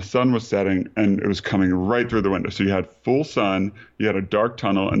window, and the sun was setting, and it was coming right through the window. So you had full sun, you had a dark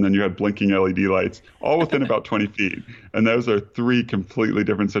tunnel, and then you had blinking LED lights, all within about 20 feet. And those are three completely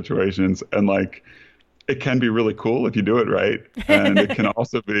different situations. And like, it can be really cool if you do it right, and it can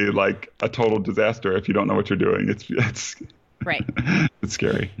also be like a total disaster if you don't know what you're doing. It's right. It's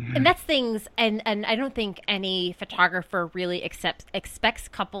scary. And that's things, and I don't think any photographer really expects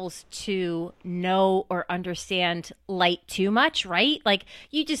couples to know or understand light too much, right? Like,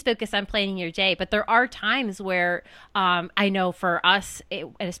 you just focus on planning your day, but there are times where I know for us,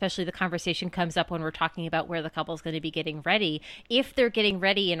 and especially the conversation comes up when we're talking about where the couple's going to be getting ready. If they're getting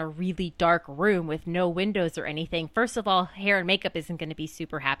ready in a really dark room with no windows or anything, first of all, hair and makeup isn't going to be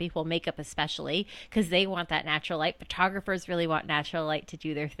super happy. Well, makeup especially, because they want that natural light. Photographers really want natural light to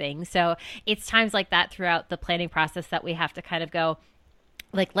do their thing. So it's times like that throughout the planning process that we have to kind of go,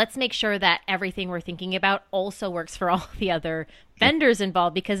 like, let's make sure that everything we're thinking about also works for all the other vendors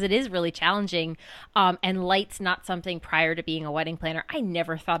involved, because it is really challenging. And light's not something prior to being a wedding planner. I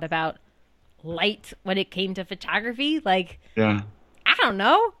never thought about light when it came to photography. Like, yeah, I don't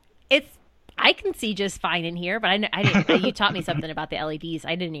know. I can see just fine in here, but I didn't. You taught me something about the LEDs.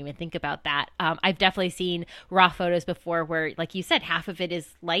 I didn't even think about that. I've definitely seen raw photos before where, like you said, half of it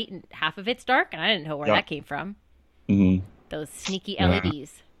is light and half of it's dark, and I didn't know where that came from. Mm-hmm. Those sneaky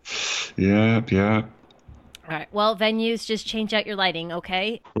LEDs. Yeah. All right. Well, venues, just change out your lighting,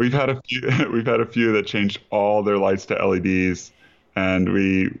 okay? We've had a few that changed all their lights to LEDs, and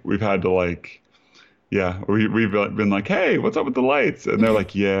we've had to like. Yeah, we've been like, hey, what's up with the lights? And they're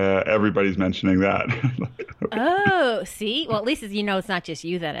like, yeah, everybody's mentioning that. Oh, see? Well, at least it's not just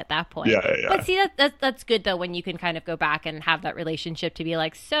you then at that point. Yeah. But see, that's good, though, when you can kind of go back and have that relationship to be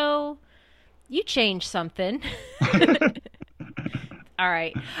like, so you changed something. All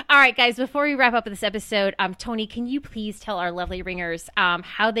right. All right, guys, before we wrap up this episode, Tony, can you please tell our lovely ringers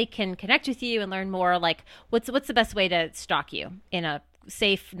how they can connect with you and learn more? Like, what's the best way to stalk you in a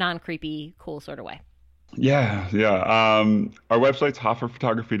safe, non-creepy, cool sort of way? Yeah. Our website's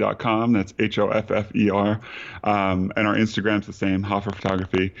hofferphotography.com. That's HOFFER. And our Instagram's the same, Hoffer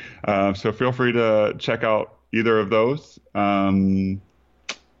Photography. So feel free to check out either of those. I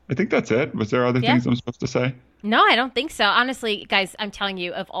think that's it. Was there other things I'm supposed to say? No, I don't think so. Honestly, guys, I'm telling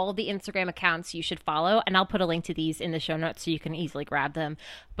you, of all the Instagram accounts you should follow, and I'll put a link to these in the show notes so you can easily grab them.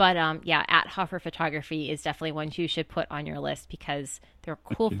 But at Hoffer Photography is definitely one you should put on your list because they're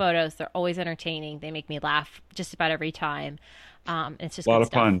cool photos. They're always entertaining. They make me laugh just about every time. It's just a lot of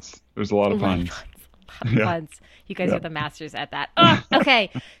puns. There's a lot of puns. Puns. You guys are the masters at that. Oh, okay.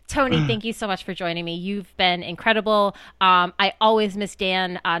 Tony, thank you so much for joining me. You've been incredible. I always miss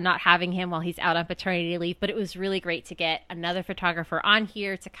Dan not having him while he's out on paternity leave, but it was really great to get another photographer on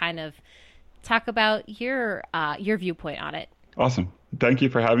here to kind of talk about your viewpoint on it. Awesome. Thank you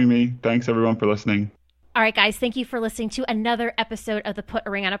for having me. Thanks everyone for listening. All right, guys, thank you for listening to another episode of the Put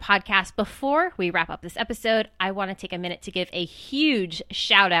a Ring on a podcast. Before we wrap up this episode, I want to take a minute to give a huge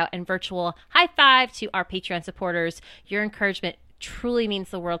shout out and virtual high five to our Patreon supporters. Your encouragement truly means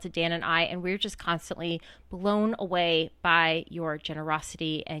the world to Dan and I, and we're just constantly blown away by your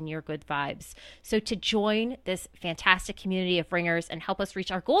generosity and your good vibes. So to join this fantastic community of ringers and help us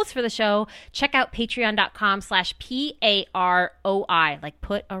reach our goals for the show, check out patreon.com/PAROI, like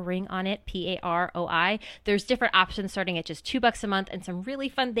put a ring on it, PAROI. There's different options starting at just $2 a month and some really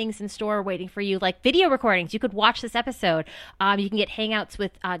fun things in store waiting for you, like video recordings. You could watch this episode. You can get hangouts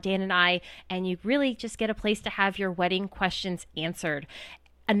with Dan and I, and you really just get a place to have your wedding questions answered.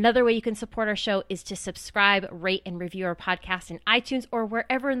 Another way you can support our show is to subscribe, rate, and review our podcast in iTunes or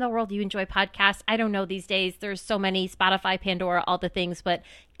wherever in the world you enjoy podcasts. I don't know these days. There's so many, Spotify, Pandora, all the things. But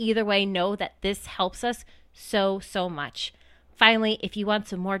either way, know that this helps us so much. Finally, if you want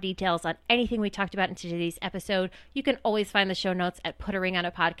some more details on anything we talked about in today's episode, you can always find the show notes at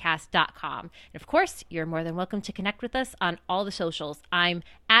putaringonapodcast.com. And of course, you're more than welcome to connect with us on all the socials. I'm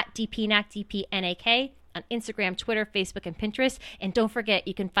at DPNAK, DPNAK. On Instagram, Twitter, Facebook, and Pinterest. And don't forget,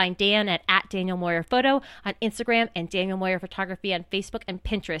 you can find Dan at Daniel Moyer Photo on Instagram and Daniel Moyer Photography on Facebook and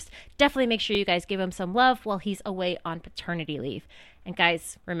Pinterest. Definitely make sure you guys give him some love while he's away on paternity leave. And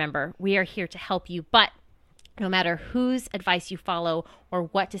guys, remember, we are here to help you, but no matter whose advice you follow or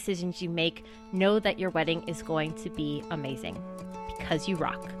what decisions you make, know that your wedding is going to be amazing because you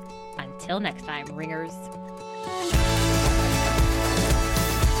rock. Until next time, ringers.